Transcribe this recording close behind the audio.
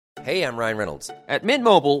Hey, I'm Ryan Reynolds. At Mint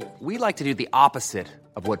Mobile, we like to do the opposite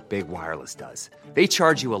of what Big Wireless does. They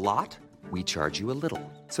charge you a lot, we charge you a little.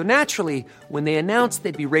 So naturally, when they announced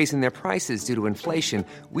they'd be raising their prices due to inflation,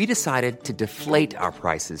 we decided to deflate our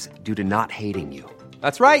prices due to not hating you.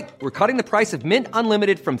 That's right. We're cutting the price of Mint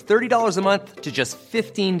Unlimited from $30 a month to just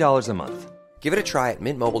 $15 a month. Give it a try at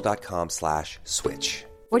mintmobile.com/switch.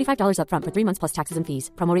 $45 up front for 3 months plus taxes and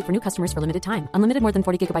fees. Promo rate for new customers for limited time. Unlimited more than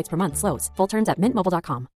 40 gigabytes per month. Slows full terms at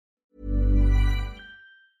mintmobile.com.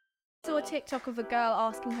 I saw a TikTok of a girl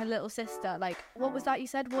asking her little sister, like, what was that you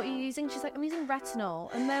said? What are you using? She's like, I'm using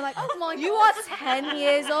retinol. And they're like, oh my God. You are 10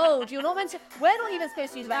 years old. You're not meant to. We're not even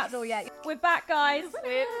supposed to use retinol yet. We're back, guys.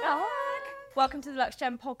 We're back. Welcome to the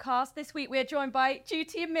LUXEGEN podcast. This week we're joined by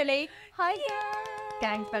Judy and Millie. Hi,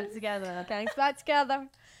 gangs back together. Gangs back together.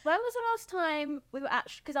 When was the last time we were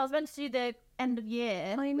actually, because I was meant to do the end of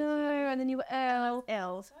year. I know, and then you were ill.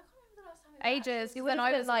 So Ages. You Then would I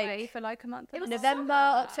have was been, like like, for like a month. it was November,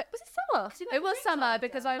 October. Was it summer? It was summer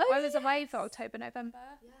because I was away for October, November,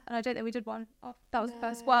 and I don't think we did one. Oh, that was the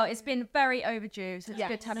first. Well, it's been very overdue, so it's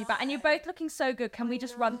good to have you back. And you're both looking so good. Can we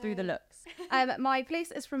just run through the looks? My fleece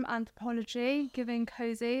is from Anthropologie, giving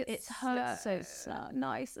cozy. It's so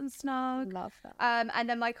nice and snug. Love that. And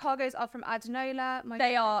then my cargos are from Adenola.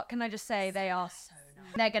 They are. Can I just say they are so nice.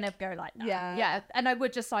 They're gonna go like that. Yeah. And I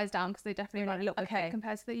would just size down because they definitely run a little bit thick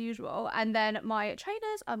compared to the usual. And then my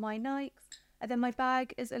trainers are my Nikes. And then my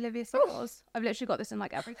bag is Olivia Saw's. I've literally got this in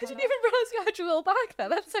like every. I didn't even realise you had your little bag there.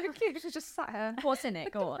 That's so cute. She's just sat here. What's in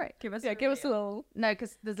it? Go on. Give us a little. No,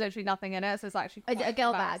 because there's literally nothing in it, so it's actually a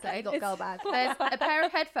girl bag. I got a girl bag. There's a pair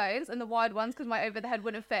of headphones and the wide ones because my over the head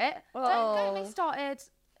wouldn't fit. Don't get me started.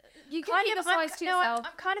 You can keep the size to yourself.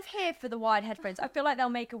 I'm kind of here for the wide headphones. I feel like they'll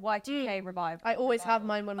make a Y2K revive. I always have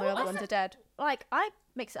mine when my other ones are dead. Like, I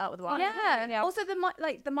mix it out with one. Yeah. Also, the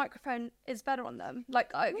microphone is better on them.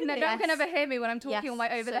 Like, no one can ever hear me when I'm talking on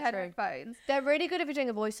my over-the-head headphones. They're really good if you're doing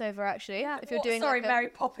a voiceover, actually. Yeah. If you're doing Sorry, Mary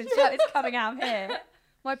Poppins is coming out here.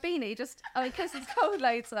 My beanie because it's cold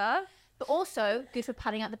later. But also good for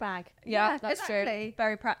padding out the bag. Yeah, that's true.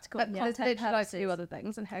 Very practical. There's literally like do other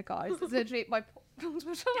things and hair guys. It's literally my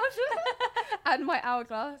and my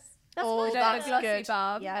hourglass. That's good.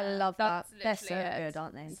 Barb. Yeah, I love that. They're so good,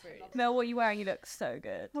 aren't they? Mel, what are you wearing? You look so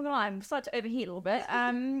good. I'm not gonna lie, I'm starting to overheat a little bit.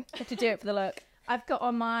 Have to do it for the look. I've got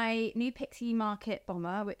on my new Pixie Market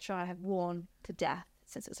bomber, which I have worn to death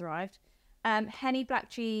since it's arrived. Henny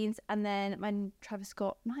black jeans, and then my Travis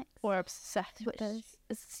Scott Nikes. We're obsessed with those.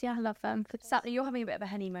 Yeah, I love them. Sadly, you're having a bit of a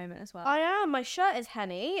Henny moment as well. I am. My shirt is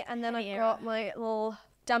Henny, and then I've got my little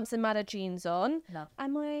Damps and Madder jeans on,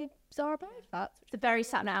 and my Zara bag. It's a very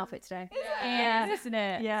satin outfit today. Yeah, isn't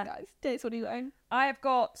it? Yeah. Guys, Dates, what are you wearing?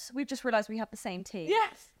 We've just realised we have the same tee.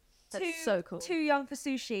 Yes. That's so cool. Too young for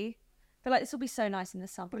sushi. I feel like this will be so nice in the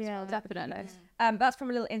summer. Yeah, definitely. That's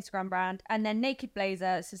from a little Instagram brand. And then Naked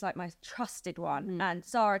Blazer, this is like my trusted one. And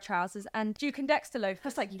Zara trousers and Duke and Dexter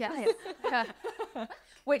loafers. Like, yeah.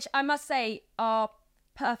 Which I must say are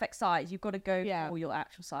perfect size. You've got to go for your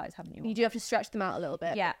actual size, haven't you? You do have to stretch them out a little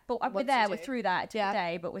bit. Yeah, but we're through that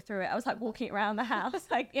today, but we're through it. I was like walking around the house,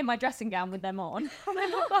 like in my dressing gown with them on.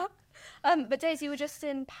 But Daisy, you were just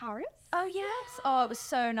in Paris? Oh, yes. Oh, it was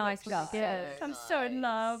so nice. Yeah. I'm so in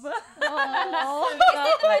love. Oh,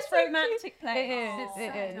 it's the most romantic place.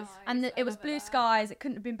 It is. And it was blue skies. It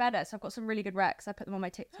couldn't have been better. So I've got some really good recs. I put them on my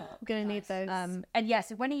TikTok. I'm going to need those. And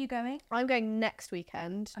yes, when are you going? I'm going next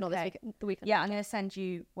weekend. Not this weekend. The weekend. Yeah, I'm going to send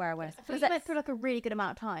you where I went. I went through like a really good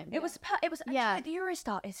amount of time. It was the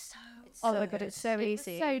Eurostar is so... Oh my God, it's so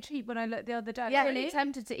easy. So cheap when I looked the other day. Yeah, I'm really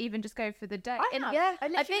tempted to even just go for the day.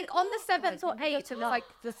 I think on the 7th or 8th, it was like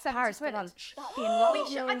the Paris for lunch.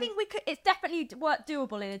 I think we could. It's definitely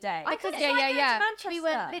doable in a day. We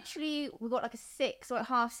went literally. We got like a 6 or like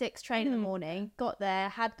 6:30 train in the morning. Got there,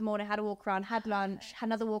 had a walk around, had lunch, had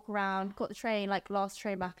another walk around. Got the train, like last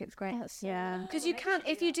train back. It was great. Because you can,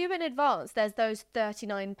 if you do it in advance, there's those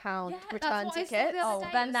 £39 return tickets.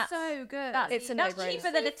 Then that's so good. It's a no-brainer. That's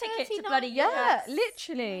cheaper than a ticket to bloody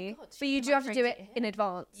literally. But you do have to do it in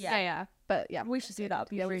advance. Yeah. But yeah, we should do that. It'd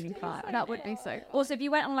be really fun. That would be so. Also, if you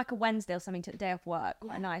went on like a Wednesday or something to the day off work,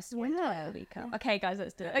 quite nice. Okay, guys,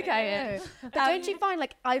 let's do it. Okay. But don't you find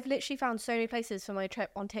like I've literally found so many places for my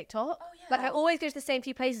trip on TikTok? Like I always go to the same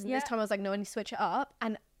few places, and this time I was like, no, I need to switch it up.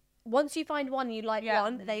 And once you find one you like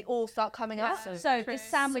one, they all start coming up. So this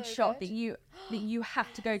sandwich shop that you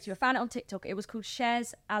have to go to, I found it on TikTok. It was called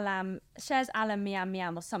Shares Alam Miam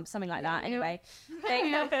Miam or something like that. Anyway,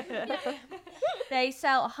 they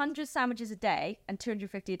sell 100 sandwiches a day and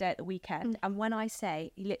 250 a day at the weekend. And when I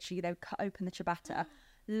say literally, they'll cut open the ciabatta,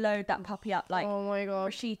 load that puppy up like oh my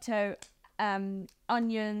God, prosciutto,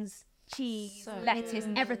 onions, cheese, lettuce,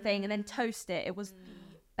 everything, and then toast it. It was the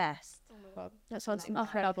best. Oh my God, that sounds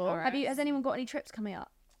incredible. Has anyone got any trips coming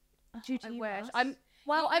up? I wish. I'm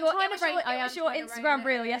trying to bring. It was your Instagram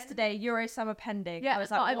reel yesterday. Euro summer pending. Yeah, I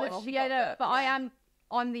was like, but I am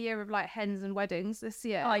on the year of like hens and weddings this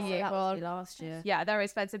year. Oh yeah, that was last year. Yeah, they're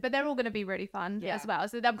expensive, but they're all going to be really fun as well.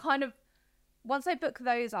 So I'm kind of, once I book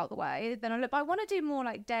those out the way, then I look. But I want to do more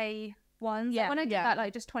like day ones. Yeah, I want to do that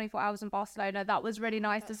like just 24 hours in Barcelona. That was really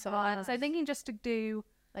nice to start. So thinking just to do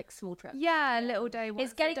like small trips. Yeah, little day ones.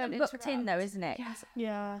 It's getting them booked in though, isn't it? Yes.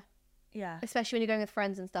 Yeah. Especially when you're going with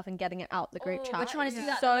friends and stuff and getting it out the group chat. We're trying to do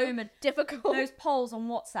that so at the moment. difficult. Those polls on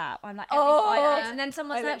WhatsApp. I'm like, every 5 minutes, and then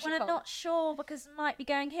someone's like, well, I'm not sure because I might be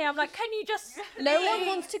going here. I'm like, can you just... No one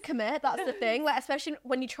wants to commit. That's the thing. Like, especially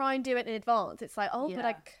when you try and do it in advance, it's like, but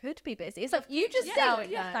I could be busy. It's like, you just say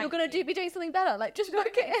you're going to be doing something better. Like, just book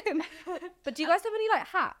it in. But do you guys have any like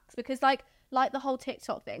hacks? Because like the whole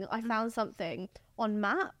TikTok thing, I found something on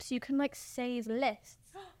maps. You can like save lists.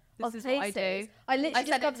 This is what I do. I literally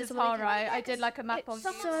discovered this this right. I did like a map on.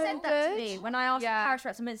 Someone said that to me when I asked Paris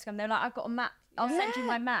reps on Instagram. They're like, I've got a map. I'll send you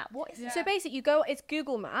my map. What is it? So basically, it's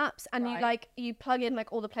Google Maps, and you plug in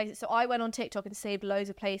like all the places. So I went on TikTok and saved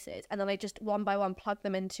loads of places, and then I just one by one plug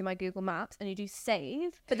them into my Google Maps, and you do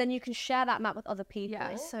save. But then you can share that map with other people. Yeah,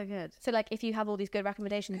 it's so good. So like if you have all these good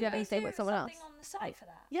recommendations, you can save with someone else. On the site for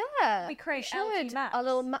that. Yeah, we create should maps. a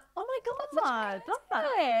little map. Oh my God, love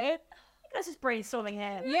that. This is brainstorming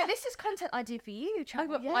here. Yeah, this is content I do for you.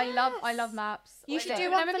 I love maps. You should do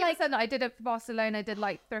one for like. I did it for Barcelona. I did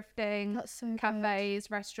like thrifting, that's so cafes,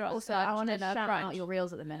 restaurants. Also, I want to shout out your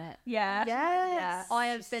reels at the minute. Yeah. Yes. I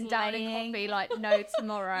have been down in coffee like no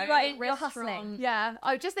tomorrow. You're hustling. Yeah,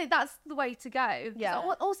 I just think that's the way to go. Yeah.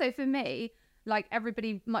 Also for me, like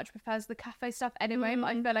everybody much prefers the cafe stuff anyway. But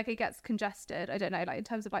I feel like it gets congested. I don't know, like in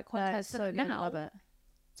terms of like content. So good. I love it.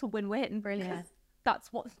 It's a win-win. Brilliant.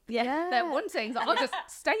 That's what they're wanting. So I'll just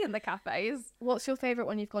stay in the cafes. What's your favourite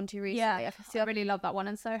one you've gone to recently? I really love that one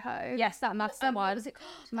in Soho. Yes, that massive one. What is it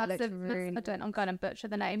called? Massive. I'm going to butcher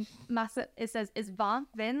the name. Massive. It says is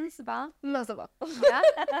Vin's. Massive. Yeah,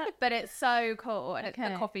 but it's so cool, and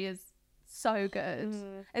the coffee is so good.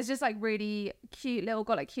 It's just like really cute got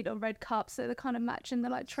like cute little red cups, so they're kind of matching the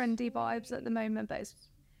like trendy vibes at the moment. But it's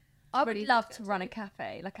I would love to run a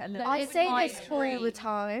cafe, like a little. I say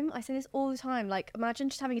this all the time. Like, imagine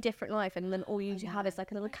just having a different life, and then all you have is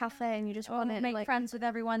like a little cafe, and you just run it. Make friends with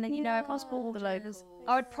everyone, then you know across all the locals.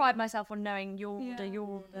 I would pride myself on knowing your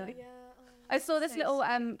order. I saw this little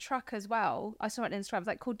truck as well. I saw it on Instagram. It's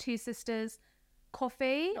like called Two Sisters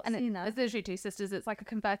Coffee, and it's literally two sisters. It's like a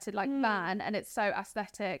converted like van, and it's so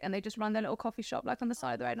aesthetic. And they just run their little coffee shop like on the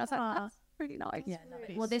side of the road. And I was like, that's really nice. Yeah,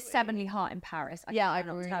 well, there's Sevenly Heart in Paris. I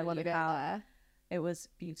really want to go there. It was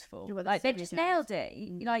beautiful. Like they just nailed it.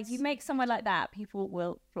 Like you make somewhere like that, people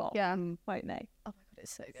will flock. Yeah, won't they? Oh my God,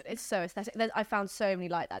 it's so good. It's so aesthetic. I found so many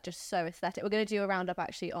like that, just so aesthetic. We're going to do a roundup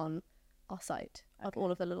actually on our site of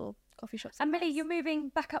all of the little coffee shops. And Millie, you're moving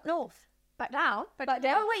back up north. Back down? Back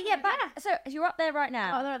down? Oh wait, yeah, back. So you're up there right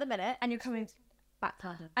now. Oh, they're at the minute. And you're coming back to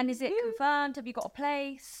London. And is it confirmed? Have you got a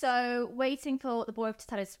place? So waiting for the boy to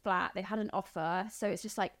tell his flat. They had an offer, so it's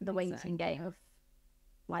just like the waiting game of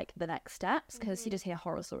like the next steps, because you just hear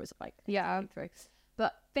horror stories of like through.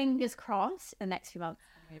 But fingers crossed, in the next few months.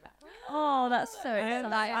 Oh, that's so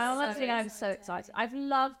exciting. I'm so excited. I've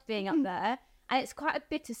loved being up there. And it's quite a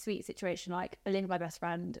bittersweet situation. Like, Belinda, my best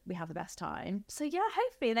friend, we have the best time. So yeah,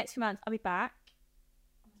 hopefully the next few months I'll be back.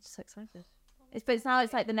 I'm just so excited. But now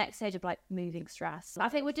it's like the next stage of like moving stress. I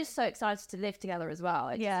think we're just so excited to live together as well.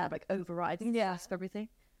 It's just like overriding stress of everything.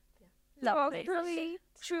 Lovely.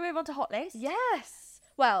 Should we move on to hot list? Yes.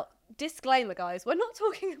 Well, disclaimer, guys, we're not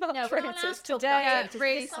talking about traitors today.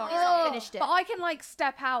 Really sorry. Finished it. But I can like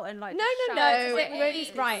step out and like No.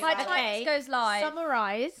 Right. By the time this goes live.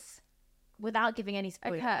 Summarise, without giving any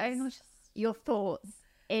spoilers, your thoughts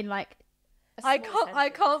in like I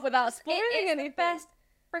can't without spoiling anything. The best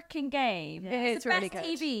freaking game. It's really good.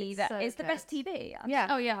 TV that is the best TV. Yeah.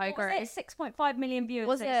 Oh yeah, I agree. It's 6.5 million viewers.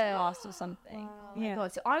 Was it last or something? Oh my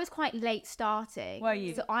God. So I was quite late starting. Were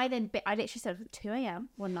you? So I literally said 2 a.m.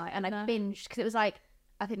 one night, and I binged because it was like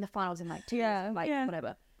I think the final was in like 2 days,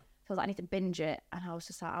 whatever. So I was like, I need to binge it, and I was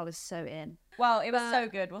just like, I was so in. Well, it was so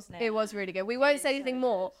good, wasn't it? It was really good. We won't say anything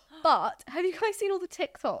more, but have you guys seen all the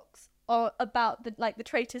TikToks about the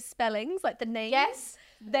traitors' spellings, like the names? Yes.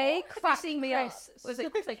 They cracked me up. Was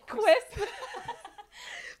it like Quip?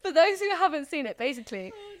 For those who haven't seen it,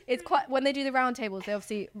 basically, it's quite when they do the round tables, they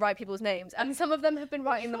obviously write people's names, and some of them have been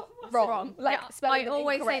writing them wrong. Like spelling I them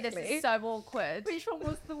always say incorrectly. this is so awkward. Which one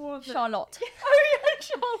was the one? Charlotte. Oh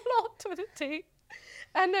Charlotte Twitter.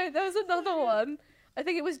 And no, there was another one. I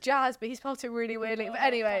think it was Jazz, but he spelled it really weirdly. But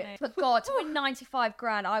anyway, but God, to win 95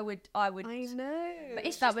 grand, I would. I know. But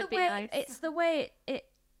it's That just would the be way. nice. It's the way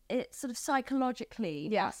it sort of psychologically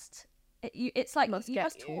must. It's like Must you get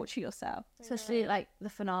must you. torture yourself. Especially like the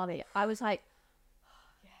finale. I was like,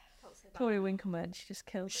 Tori Winkleman, she just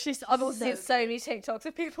killed. I've also seen so many TikToks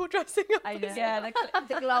of people dressing up. I know. Yeah,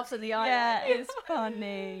 the gloves and the eye. yeah, it's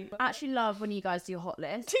funny. I actually love when you guys do your hot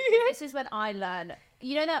list. Do you? This is when I learn.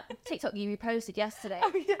 You know that TikTok you reposted yesterday?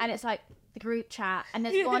 And it's like the group chat, and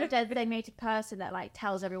there's one designated person that like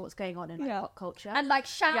tells everyone what's going on in like, pop culture. And like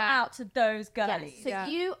shout out to those girlies. So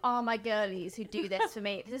you are my girlies who do this for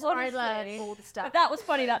me. This is where I learn all the stuff. But that was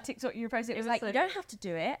funny, that TikTok you posted. It was like, you don't have to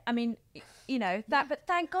do it. I mean, you know, that, but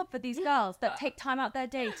thank God for these girls that take time out their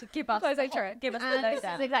day to give us give us the And this is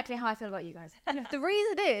lowdown. exactly how I feel about you guys. The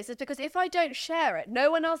reason is because if I don't share it,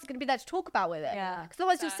 no one else is going to be there to talk about with it. Yeah. Because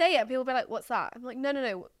otherwise you'll say it and people will be like, what's that? I'm like, no.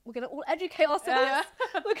 We're going to all educate ourselves.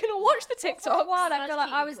 We're going to watch the TikTok. For a while, I feel like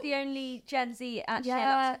I was the only Gen Z actually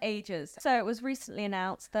up to ages. So it was recently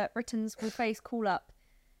announced that Britons will face call up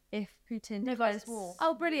if Putin declares war.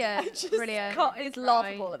 Oh, brilliant. Brilliant. It's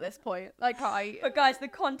laughable at this point. Like, But guys, the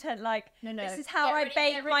content, like, No. this is how I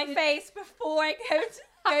bathe my face before I go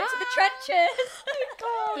to the trenches.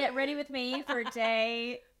 Get ready with me for a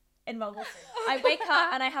day in Mobile. I wake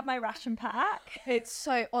up and I have my ration pack. it's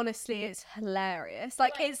so, honestly, it's hilarious.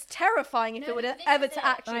 Like, it's terrifying if it would ever to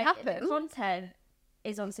actually The happen. content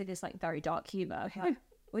is honestly this like very dark humour. Like,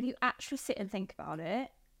 when you actually sit and think about it.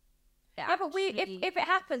 Yeah, but if it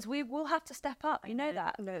happens, we will have to step up. You know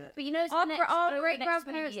that. But you know, Our great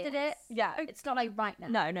grandparents did it. Yeah. It's not like right now.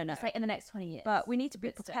 No. It's like in the next 20 years. But we need to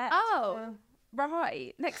be prepared. Oh,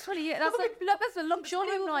 right. Next 20 years. That's a long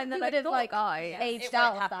timeline that I thought aged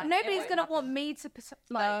out of that. Nobody's going to want me to,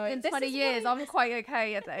 in 20 years, I'm quite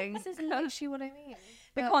okay, I think. This is literally what I mean.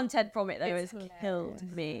 The content from it, though, has killed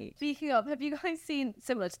me. Speaking of, have you guys seen,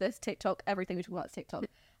 similar to this, TikTok, everything we talk about is TikTok,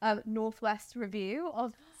 Northwest review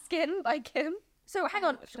of Skin by Kim? So hang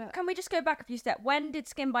on, can we just go back a few steps? When did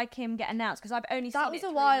Skin by Kim get announced? Because I've only seen That was it a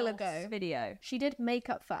through while your ago. Video. She did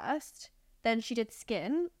makeup first, then she did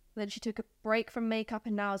skin, then she took a break from makeup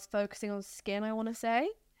and now is focusing on skin, I want to say.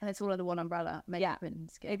 And it's all under one umbrella, makeup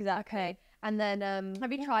and skin. Exactly. Okay. And then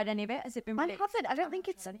Have you tried any of it? Has it been? I haven't. I don't think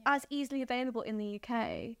it's as easily available in the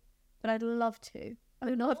UK, but I'd love to.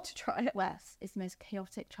 I'd love to try it. Wes is the most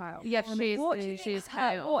chaotic child. Yeah, she's What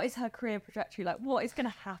is her career trajectory like? What is going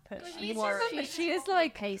to happen? she is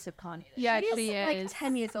like Case of con. she is like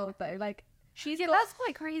 10 years old though. Like that's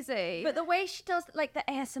quite crazy. But the way she does like the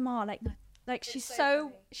ASMR, like she's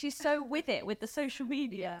so with it with the social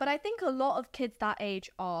media. But I think a lot of kids that age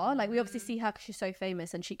are like, we obviously see her because she's so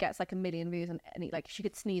famous and she gets like 1 million views, and like she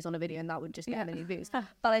could sneeze on a video and that would just get 1 million views.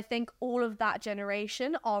 But I think all of that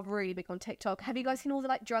generation are really big on TikTok. Have you guys seen all the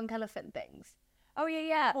like drunk elephant things? Oh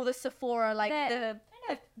yeah. Or the Sephora like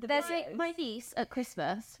There's my niece at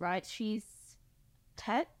Christmas, right? She's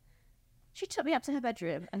 10. She took me up to her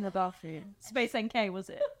bedroom and the bathroom. Space NK, was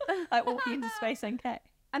it? Like walking into Space NK.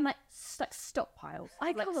 And like stockpiles.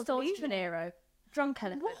 I like can't Storage believe it. Nero, drunk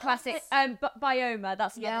elephant, Classic. But Bioma,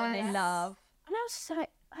 that's the one they love. And I was just like,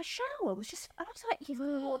 her shower was just. I was like, you've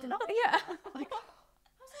ordered. Yeah.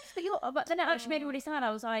 But then it actually made me really sad.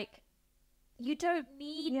 I was like, you don't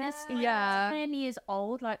need this. Yeah. 10 years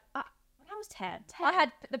old. Like, when I was 10. I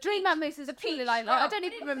had the Dream Man moose is a truly like I don't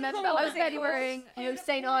even remember. I was barely wearing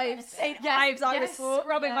St. Ives. St. Ives, I was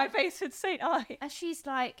rubbing my face with St. Ives. And she's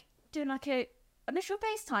like doing like a initial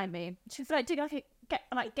FaceTime me. She's like doing like a get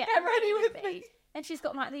ready with me. And she's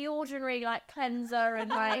got like the ordinary like cleanser and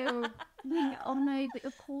like oh no, but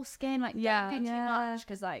your poor skin like don't do too much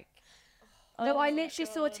because like. No, I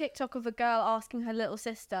literally saw a TikTok of a girl asking her little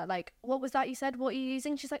sister, like, what was that you said? What are you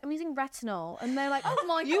using? She's like, I'm using retinol. And they're like, oh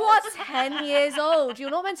my God. You are 10 years old.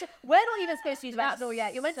 You're not meant to, we're not even supposed to use retinol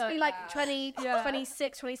yet. You're meant to be like 20,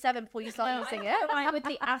 26, 27 before you start using it. Like with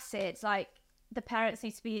the acids, like the parents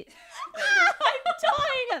need to be. I'm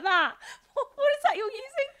dying at that. What is that you're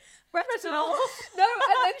using? Retinol. No,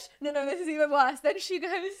 and then no, this is even worse. Then she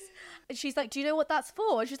goes, she's like, do you know what that's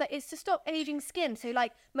for? And she's like, it's to stop aging skin. So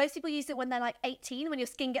like most people use it when they're like 18, when your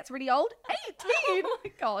skin gets really old. 18? Oh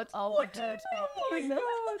my God. Oh my God.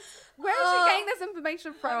 Where is she getting this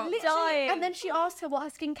information from? Dying. And then she asked her what her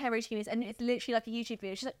skincare routine is, and it's literally like a YouTube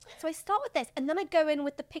video. She's like, so I start with this, and then I go in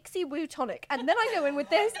with the Pixie Woo tonic, and then I go in with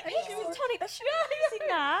this. Pixie Woo tonic, that's using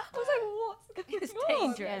that. I was like, what? It's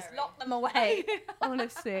dangerous. Lock them away.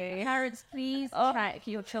 Honestly. Parents, please track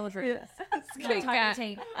your children.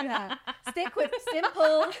 Yeah. Stick with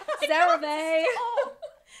simple CeraVe.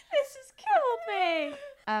 This is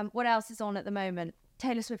What else is on at the moment?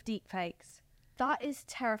 Taylor Swift deepfakes. That is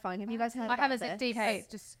terrifying. Have you guys heard I about haven't this? said deepfake,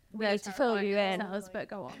 just We need to fill you in. but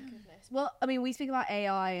go on. Well, I mean, we speak about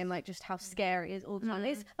AI and like just how scary it is all the time.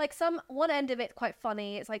 It's like one end of it's quite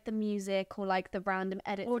funny. It's like the music or like the random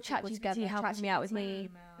edits. Or that people put together. ChatGPT helping me out with me.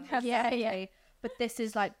 Yeah. But this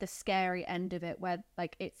is like the scary end of it, where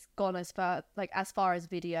like it's gone as far as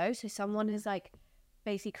video. So someone has like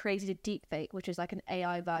basically created a deepfake, which is like an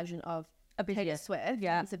AI version of Taylor Swift.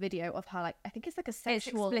 Yeah, it's a video of her, like, I think it's like a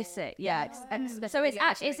sexual. It's explicit. Yeah, explicit so it's video.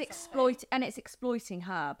 actually it's exploiting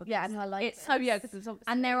her. Yeah, and I like it's it.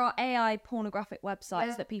 and there are AI pornographic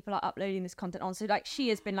websites that people are uploading this content on. So like she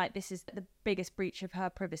has been like, this is the biggest breach of her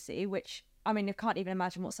privacy, which I mean, I can't even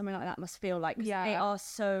imagine what something like that must feel like. Yeah, they are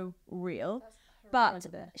so real. But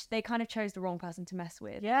they kind of chose the wrong person to mess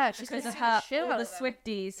with. Yeah, because of her, all the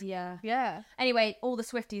Swifties. Yeah. Anyway, all the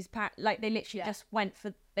Swifties, like they literally just went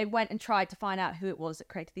and tried to find out who it was that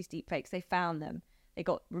created these deepfakes. They found them. They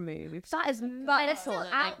got removed. That is mental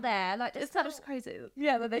out there. Like, it's just crazy.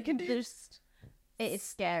 Yeah, that they can do. It is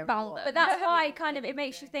scary. But that's why kind of it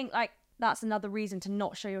makes you think like, that's another reason to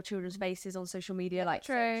not show your children's faces on social media. Like,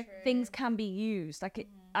 things can be used. Like,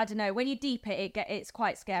 I don't know. When you deep it's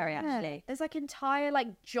quite scary, actually. Yeah. There's like entire like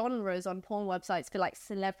genres on porn websites for like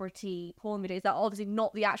celebrity porn videos that are obviously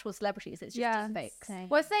not the actual celebrities. It's just fakes.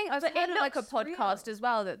 Well, I was heard like a podcast as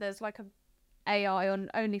well that there's like a AI on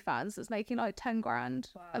OnlyFans that's making like 10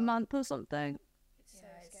 grand a month or something. It's so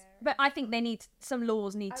scary. But I think some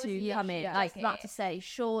laws need to come in. Like that to say,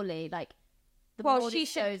 surely, like. She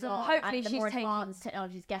shows on, hopefully the more advanced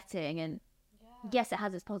technology is getting, and yes, it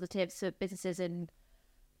has its positives for businesses and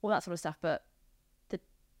all that sort of stuff, but the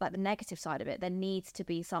negative side of it, there needs to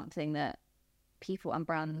be something that people and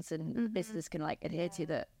brands and businesses can like adhere to,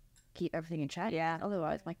 that keep everything in check. Yeah,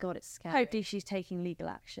 otherwise, my god, it's scary. Hopefully she's taking legal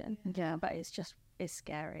action. Yeah, but it's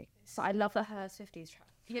scary. So I love that her Swifties track.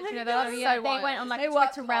 They went on like a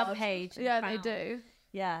Twitter rampage. Yeah, they do.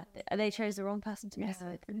 Yeah, they chose the wrong person to mess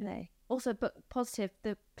with, didn't they? Also, but positive,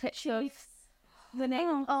 the picture of the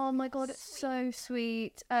name. Oh my god, it's so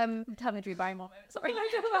sweet. I'm having a dream by moment. Sorry,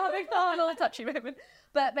 I'm having fun. A touchy moment.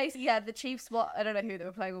 But basically, yeah, the Chiefs. I don't know who they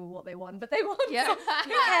were playing or what they won, but they won. Yeah,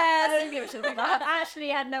 I don't give a shit about that. I actually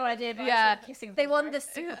had no idea. But yeah, they won the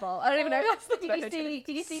Super Bowl. I don't even know. Did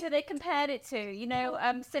you see who they compared it to? You know,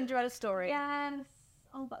 Cinderella Story. Yes.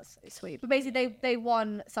 Oh, that's so sweet. But basically, they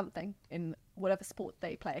won something in whatever sport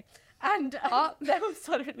they play. And that was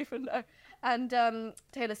suddenly for no. And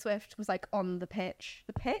Taylor Swift was like on the pitch.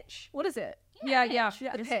 The pitch? What is it? Yeah.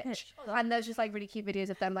 The pitch. And there's just like really cute videos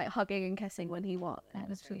of them like hugging and kissing when he won. That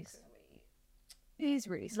was really sweet. He's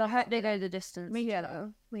really sweet. I hope they go the distance.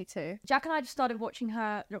 Me too. Jack and I just started watching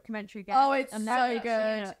her documentary again. Oh, it's so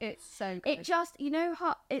good. It's so good. It just, you know,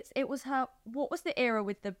 it was her. What was the era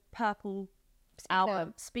with the purple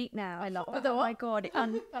album? Speak Now. I love it. Oh my god,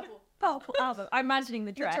 purple album. I'm imagining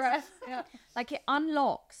the dress. Yeah. Like it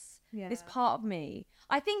unlocks this part of me.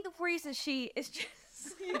 I think the reason she is just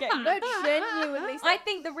genuinely. I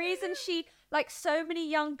think the reason she, like, so many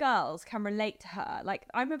young girls can relate to her. Like,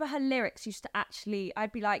 I remember her lyrics used to actually,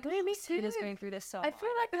 I'd be like, oh, me too. Is going through this song. I feel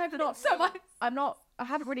like I've not I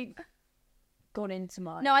haven't really gone into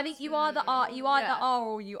mine. No, I think you either are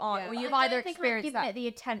or you aren't, or you've either experienced that. It the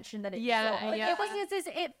attention that it it wasn't as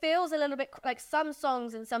it feels a little bit like some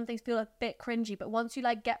songs and some things feel a bit cringy, but once you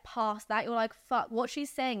like get past that, you're like, fuck, what she's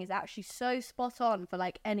saying is actually so spot on for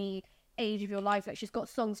like any age of your life. Like, she's got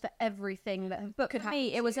songs for everything that could happen. For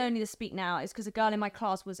me, it was only the Speak Now. It's because a girl in my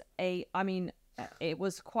class was it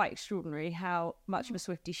was quite extraordinary how much of a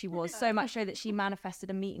Swiftie she was. So much so that she manifested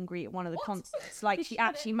a meet and greet at one of the concerts. Like, she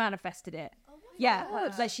actually manifested it. Yeah,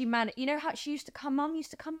 like you know how she used to come, Mum used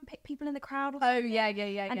to come and pick people in the crowd.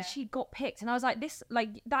 And she got picked, and I was like, this,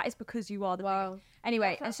 like, that is because you are the wow.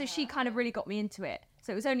 Anyway, and so she kind of really got me into it.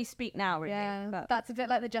 So it was only Speak Now, really. Yeah, but that's a bit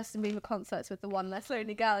like the Justin Bieber concerts with the One Less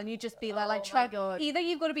Lonely Girl, and you just be like try. Either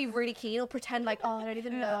you've got to be really keen or pretend like, oh, I don't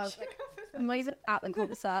even know. I was like, I'm not even at the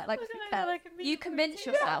concert. Like, you convince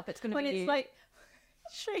yourself it's going to be when you. It's like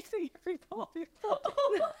chasing every part of your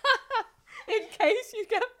in case you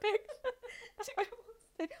get picked.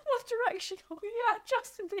 What direction are we at?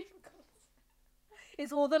 Justin Bieber concert.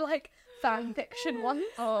 It's all the like fan fiction ones.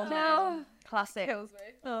 Oh no, classic. Kills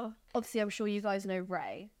me. Oh. Obviously, I'm sure you guys know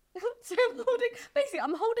Ray. So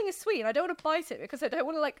I'm holding a sweet, and I don't want to bite it because I don't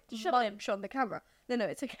want to like munch on the camera. No,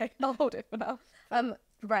 it's okay. I'll hold it for now.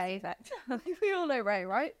 Ray. We all know Ray,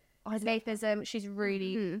 right? Escapism. She's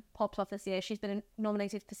really popped off this year. She's been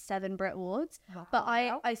nominated for 7 Brit Awards. Wow. But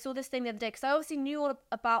I saw this thing the other day because I obviously knew all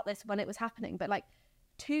about this when it was happening. But like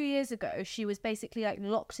 2 years ago, she was basically like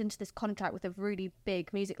locked into this contract with a really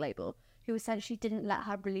big music label who essentially didn't let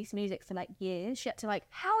her release music for like years. She had to like,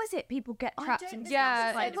 how is it people get trapped in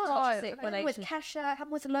like toxic relationship? With Kesha,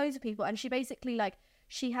 happened with loads of people, and she basically like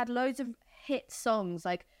she had loads of hit songs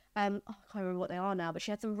like I can't remember what they are now, but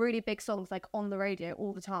she had some really big songs like on the radio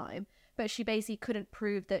all the time, but she basically couldn't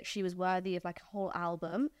prove that she was worthy of like a whole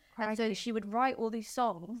album. And so she would write all these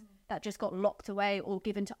songs that just got locked away or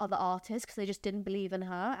given to other artists because they just didn't believe in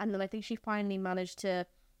her. And then I think she finally managed to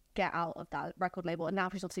get out of that record label, and now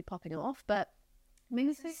she's obviously popping off. But it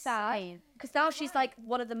makes me so sad because now she's like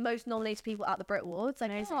one of the most nominated people at the Brit Awards.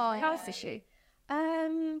 Like, how old is she?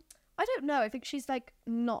 I don't know. I think she's like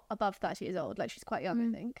not above 30 years old. Like, she's quite young,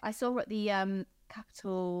 I think. I saw her at the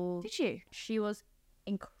Capitol. Did you? She was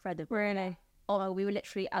incredible. Really? Oh, we were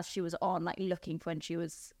literally, as she was on, like looking for when she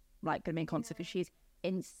was like going to be in concert, because she's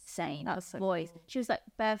insane. That so voice. Cool. She was like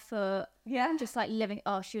barefoot, just like living.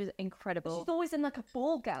 Oh, she was incredible. She's always in like a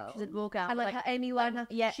ball gown. She's in a ball gown, and like her Amy Winehouse.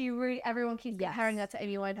 Yeah, she really. Everyone keeps comparing her to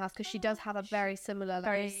Amy Winehouse because she does have a very similar,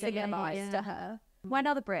 very similar vibes to her. When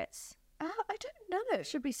are the Brits? I don't know. It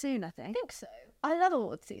should be soon, I think. I think so. I love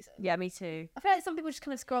awards season. Yeah, me too. I feel like some people just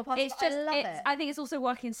kind of scroll past. It's just, I love it. I think it's also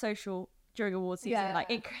working social during awards season. Yeah.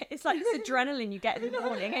 Like it's like this adrenaline you get in the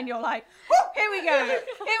morning, and you're like, here we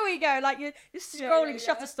go. Like you're scrolling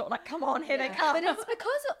Shutterstock, like come on, here they come. But it's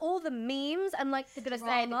because of all the memes and like they're gonna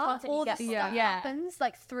say all the stuff happens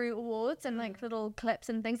like through awards and like little clips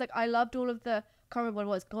and things. Like I loved all of the, I can't remember what it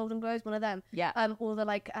was, Golden Globes, one of them. Yeah. All the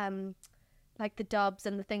like the dubs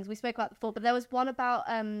and the things we spoke about before. But there was one about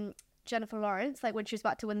Jennifer Lawrence, like when she was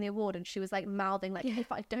about to win the award, and she was like mouthing like,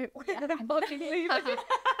 if I don't win, I'm fucking leaving.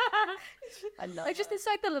 I love it. Just it's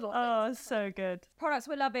like the little things. So good. Products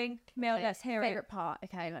we're loving. Let's hear favorite part.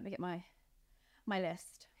 Okay, let me get my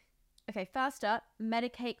list. Okay, first up,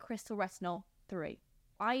 Medicate Crystal Retinol 3.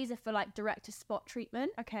 I use it for like direct to spot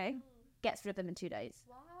treatment. Okay. Gets rid of them in 2 days.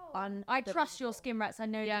 Wow. I trust your skin rets. I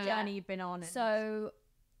know the journey you've been on. So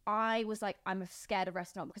I was like, I'm scared of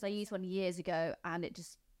retinol because I used one years ago and it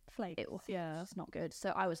just flaked. It's not good. So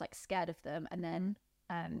I was like scared of them, and then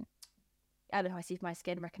I see my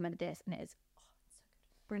skin recommended this, and it is it's so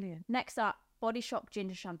good. Brilliant. Next up, Body Shop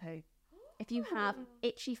Ginger Shampoo. If you have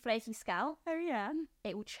itchy, flaky scalp,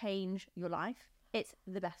 it will change your life. It's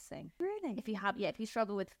the best thing. Really? If you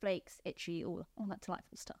struggle with flakes, itchy, all that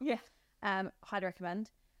delightful stuff. Yeah. Highly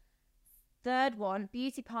recommend. Third one,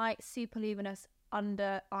 Beauty Pie Super Luminous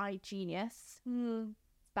Under Eye Genius. It's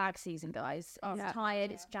bag season, guys. It's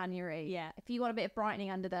tired. It's January. Yeah. If you want a bit of brightening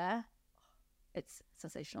under there, it's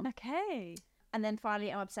sensational. Okay. And then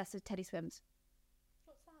finally, I'm obsessed with Teddy Swims.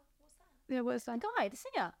 What's that? Yeah, what's that? Guy, the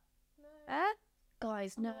singer. No.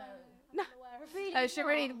 Guys, no. No. Really? Oh, she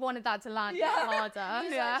really wanted that to land harder.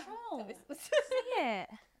 Yeah. See it.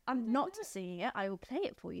 I'm not singing it. I will play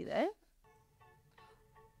it for you though.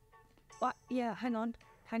 What? Yeah. Hang on.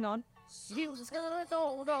 I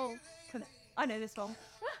know this song.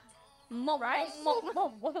 Right?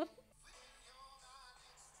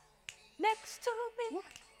 Next to me.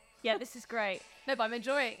 Yeah, this is great. No, but I'm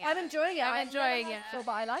enjoying it. I'm enjoying it. But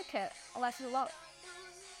I like it. I like it a lot.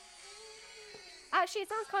 Actually, it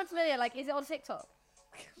sounds kind of familiar. Like, is it on TikTok?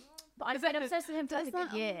 But I've been obsessed with him for like a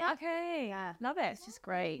good year. Okay. Yeah. Love it. It's just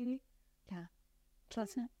great. Yeah.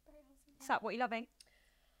 Trust it. Sat, what are you loving?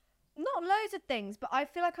 Not loads of things, but I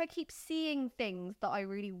feel like I keep seeing things that I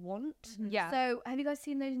really want. Yeah. So, have you guys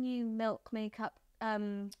seen those new Milk makeup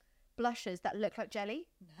blushes that look like jelly?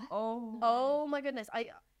 Oh my goodness! I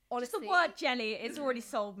honestly, just the word jelly, it's already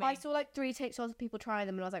sold me. I saw like 3 TikToks of people trying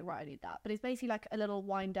them, and I was like, right, I need that. But it's basically like a little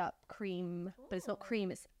wind-up cream, but it's not cream;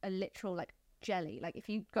 it's a literal like jelly. Like if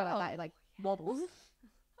you go like that, it like wobbles.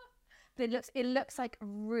 But it looks like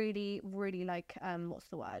really, really like what's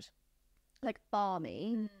the word? Like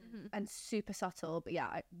balmy and super subtle, but yeah,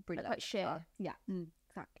 I really quite sheer. Yeah,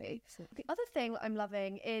 exactly. The other thing that I'm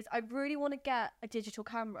loving is I really want to get a digital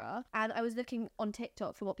camera, and I was looking on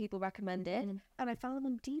TikTok for what people recommended, and I found them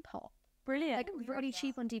on Depop. Brilliant. Like really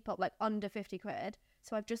cheap on Depop, like under 50 quid.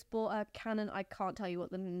 So I've just bought a Canon. I can't tell you what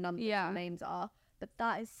the names are, but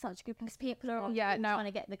that is such a good place. People are trying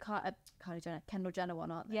to get the Kendall Jenner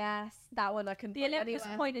one, aren't they? Yes, that one I can. The Olympus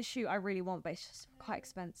point and shoot I really want, but it's just quite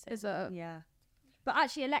expensive. Is it? Yeah. But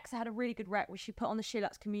actually, Alexa had a really good rec, which she put on the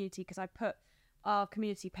SheLux community, because I put our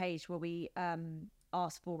community page where we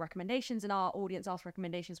ask for recommendations, and our audience asked for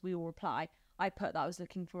recommendations. We all reply. I put that I was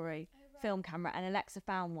looking for a film camera, and Alexa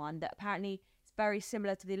found one that apparently is very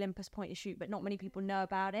similar to the Olympus point and shoot, but not many people know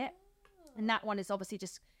about it. And that one is obviously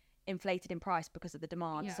just inflated in price because of the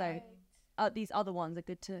demand. So these other ones are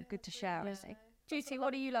good to share. Yeah. I think. Juicy,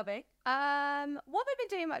 what are you loving? What have I been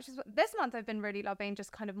doing much this month? I've been really loving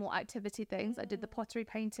just kind of more activity things. I did the pottery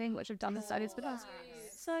painting, which I've done the studies, but that's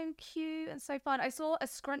so cute and so fun. I saw a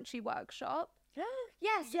scrunchie workshop.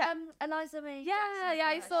 Yes. Eliza May. Yeah,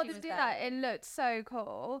 I saw them do that. It looked so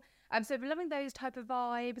cool. So I've been loving those type of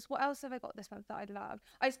vibes. What else have I got this month that I love?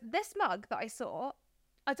 This mug that I saw.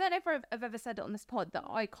 I don't know if I've ever said it on this pod that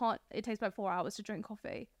I can't. It takes about 4 hours to drink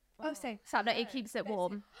coffee. Oh, same. So it keeps it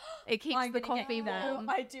warm. It keeps the coffee warm.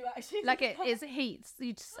 I do actually. Like it heats.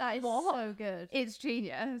 You just So good. It's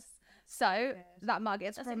genius. So that mug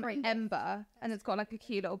is from Ember, and it's got like a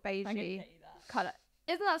cute little beigey colour.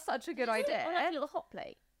 Isn't that such a good idea? Like a little hot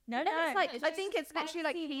plate. No, it's like I think it's literally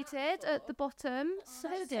like heated at the bottom. So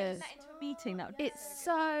good. Meeting that. It's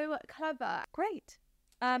so clever. Great.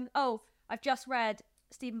 I've just read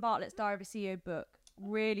Stephen Bartlett's Diary of a CEO book.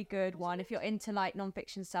 Really good one. If you're into like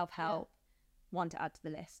non-fiction self-help, one to add to the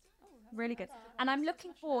list. Really good. And I'm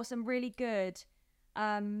looking for some really good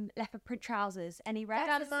leopard print trousers. Any red?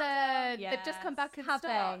 They've just come back in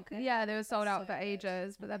stock. Yeah, they were sold out for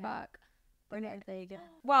ages, but they're back. Brilliant. There you go.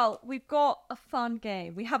 Well, we've got a fun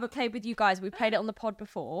game. We haven't played with you guys. We played it on the pod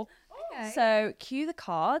before. Okay. So cue the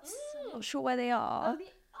cards. Not sure where they are.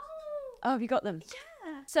 Oh, have you got them?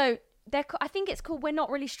 Yeah. So I think it's called We're Not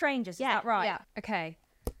Really Strangers. Is that right? Yeah. Okay.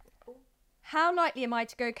 How likely am I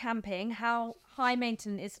to go camping? How high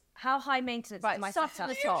maintenance is my Start setup? from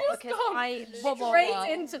the top because I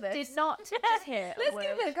straight into this. did not just hear. Let's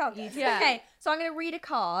give it a go. Yeah. Okay, so I'm going to read a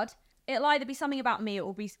card. It'll either be something about me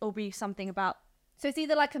or be something about. So it's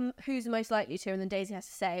either like who's most likely to, and then Daisy has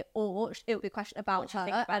to say, or it will be a question about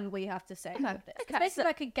her, and we have to say. Okay. It's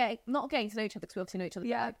basically like not getting to know each other because we obviously know each other.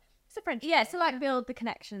 Yeah. It's a friendship. Yeah, so like build the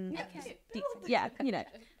connection. Yeah,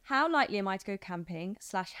 How likely am I to go camping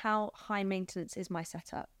 / how high maintenance is my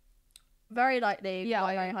setup? Very likely. Yeah,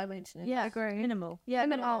 very high maintenance. Yeah, I agree. Minimal. Yeah,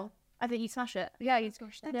 minimal. I think you smash it. Yeah, you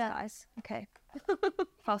smash it. Yeah, guys. Okay.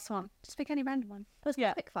 Fast one. Just pick any random one. It was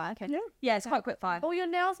quick fire. Okay. Yeah, it's quite quick fire. Oh, your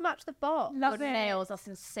nails match the box. Love Your it. nails are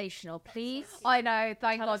sensational. Please. I know.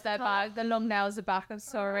 Thank God they're back. The long nails are back. I'm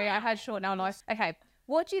sorry. I had short nail life. Okay.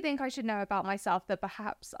 What do you think I should know about myself that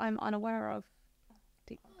perhaps I'm unaware of?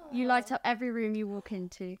 You light up every room you walk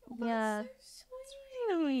into. Yeah.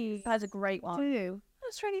 That's a great one.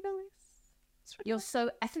 That's really nice. You're so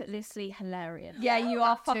effortlessly hilarious. Yeah, you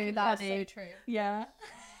are fucking That's funny. so true. Yeah.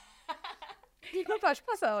 You can pass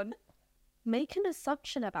on. Make an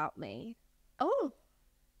assumption about me. Oh.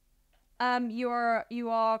 You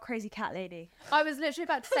are crazy cat lady. I was literally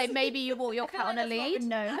about to say maybe you walk your cat on a lead.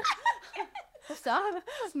 No. Stuff.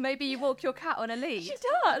 Maybe you walk your cat on a lead. She does.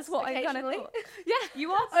 That's what I kind of thought. Yeah,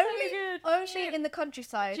 You are Only so good. Only in the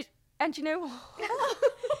countryside. And do you know what? Do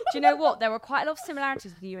you know what? There were quite a lot of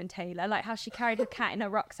similarities with you and Taylor, like how she carried her cat in her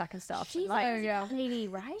rucksack and stuff. She's like, lady,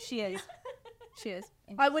 right? she is. She is.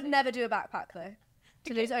 I would never do a backpack though.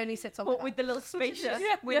 Toulouse only sits on What with the little spacious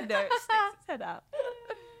window, it sticks its head out.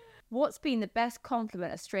 What's been the best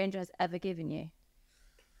compliment a stranger has ever given you?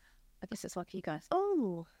 I guess it's like you guys.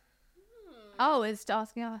 Oh, it's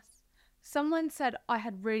asking us. Someone said I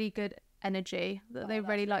had really good energy, that they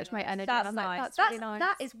really liked my energy. That's I'm nice. Like, that's really nice.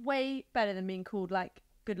 That is way Better than being called like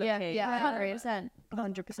good looking. Yeah, 100%.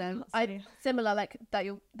 100%. I similar like that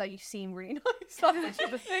you seem really nice.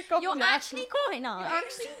 You're actually quite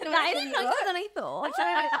nice. That is nicer than I thought.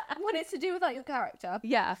 When it's to do with like your character.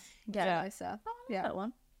 Yeah. Yeah, nicer. Yeah. That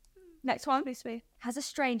one. Next one, please. Has a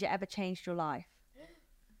stranger ever changed your life?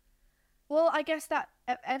 Well, I guess that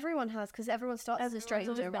everyone has because everyone starts as a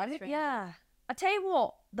stranger, right? Yeah. I tell you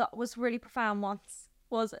what, that was really profound once.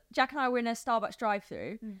 Was Jack and I were in a Starbucks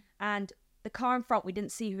drive-through, and the car in front, we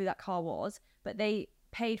didn't see who that car was, but they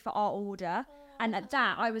paid for our order, and at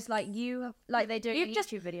that, I was like, they do a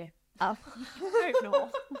YouTube video. Oh,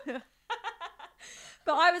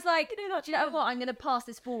 but I was like, do you know what? I'm going to pass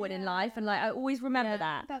this forward in life, and like I always remember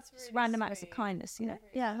that. That's really random acts of kindness, you know.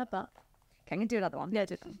 Yeah, I love that. Okay, I'm going to do another one. Yeah,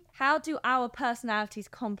 do that. How do our personalities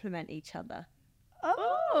complement each other?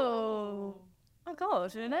 Oh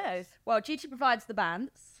God, who knows? Well, Gigi provides the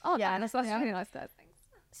bands. Oh, yeah, that's really nice.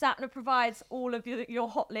 Satna provides all of your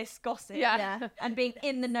hot list gossip. Yeah. And being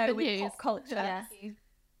in the know with pop culture. Yeah.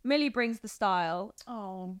 Millie brings the style.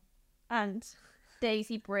 Oh. And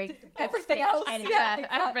Daisy brings Everything else. Yeah,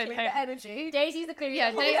 everything. The energy. Daisy's the glue.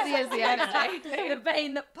 Yeah, Daisy is the energy. the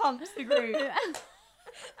vein that pumps the groove.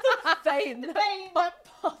 The vein that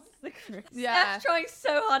pumps the groove. Yeah. Steph's trying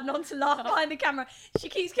so hard not to laugh behind the camera. She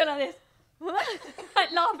keeps going like this.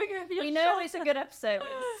 Like laughing over your We know shoulder. it's a good episode.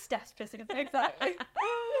 Steph's pissing. Exactly.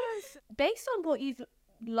 Based on what you've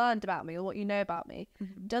learned about me or what you know about me,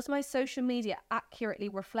 does my social media accurately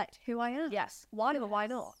reflect who I am? Yes. Why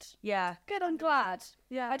not? Yeah. Good, I'm glad.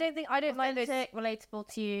 Yeah. I don't mind those. Relatable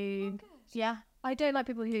to you. Yeah. I don't like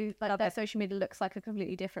people who like their social media looks like a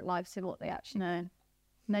completely different life to what they actually.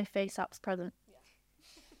 No face ups present.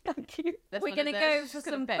 Thank you. We're going to go for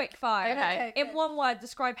some quick fire. Okay. In one word,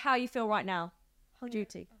 describe how you feel right now.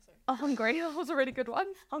 Duty. Oh, hungry. That was a really good one.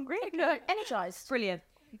 Hungry? No, energized. Brilliant.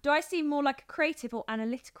 Do I seem more like a creative or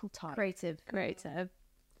analytical type? Creative.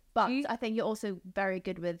 But I think you're also very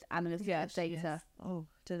good with analytical data. Yes. Oh,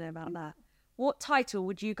 don't know about that. What title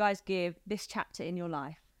would you guys give this chapter in your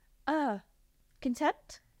life?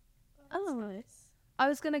 Content? Oh, nice. I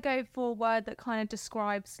was going to go for a word that kind of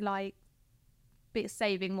describes like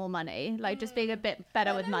saving more money, like just being a bit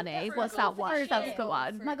better with money. What's that word? That's the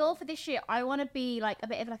one. My goal for this year, I want to be like a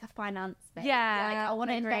bit of like a finance bit. Yeah, like, I want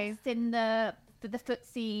to invest in the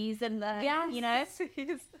footsies and the, you know.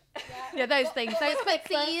 Yeah, those things. Those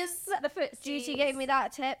footsies. The footsies. Duty gave me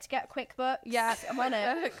that tip to get QuickBooks. Yeah, I'm on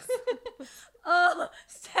it. Oh,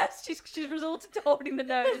 Steph, she's resorted to holding the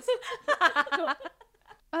nose.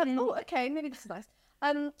 Oh, okay, maybe this is nice.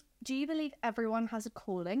 Do you believe everyone has a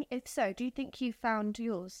calling? If so, do you think you found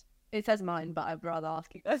yours? It says mine, but I'd rather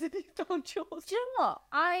ask you guys if you found yours. Do you know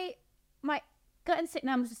what? My gut instinct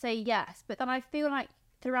now was to say yes, but then I feel like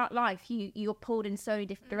throughout life you're pulled in so many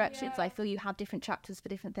different directions. I feel you have different chapters for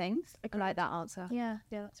different things. I like that answer. Yeah.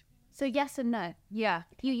 That's So yes and no. Yeah.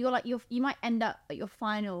 You might end up at your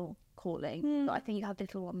final calling, but I think you have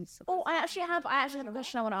little ones. Oh, I actually have a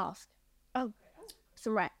question I want to ask. Oh,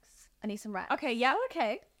 Some Rex. I need some Rex. Okay, yeah.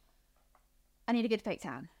 okay. I need a good fake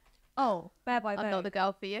tan. Oh, Bear by Vogue. I'm not the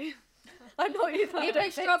girl for you. I know you thought If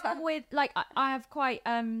you struggle with, like, I have quite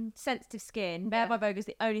sensitive skin. Bear by Vogue is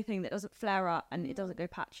the only thing that doesn't flare up and it doesn't go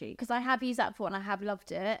patchy. Because I have used that before and I have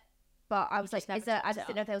loved it, but I was like, I just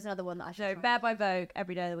didn't know if there was another one that I should So try. Bear by Vogue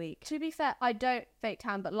every day of the week. To be fair, I don't fake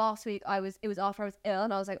tan, but last week it was after I was ill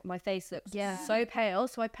and I was like, my face looks so pale,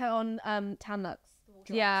 so I put on Tan Lux.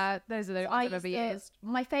 Yeah, those are the ones that I've used.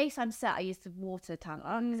 My face, I'm set. I use the water tan.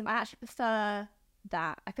 I actually prefer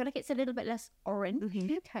that. I feel like it's a little bit less orange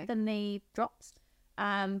than the drops.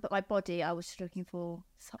 But my body, I was just looking for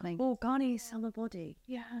something. Oh, Garnier Summer Body.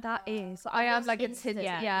 Yeah, That is. I am like a tinted.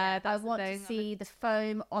 Yeah, I that's want the to thing. see the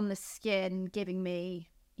foam on the skin giving me,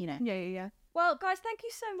 you know. Yeah. Well, guys, thank you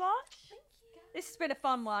so much. This has been a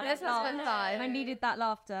fun one. This has been fun. I needed that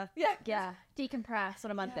laughter. Yeah. Decompress on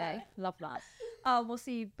a Monday. Love that. We'll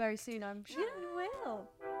see you very soon, I'm sure. we will.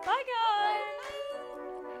 Bye, guys.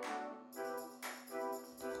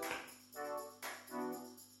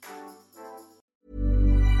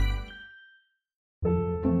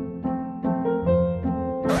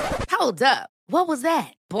 Hold up. What was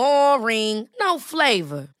that? Boring. No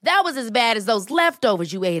flavor. That was as bad as those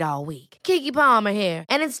leftovers you ate all week. Keke Palmer here,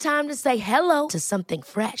 and it's time to say hello to something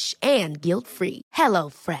fresh and guilt-free. Hello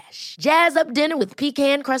Fresh. Jazz up dinner with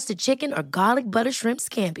pecan-crusted chicken or garlic butter shrimp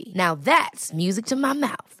scampi. Now that's music to my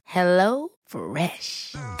mouth. Hello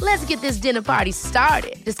Fresh. Let's get this dinner party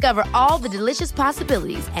started. Discover all the delicious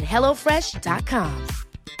possibilities at hellofresh.com.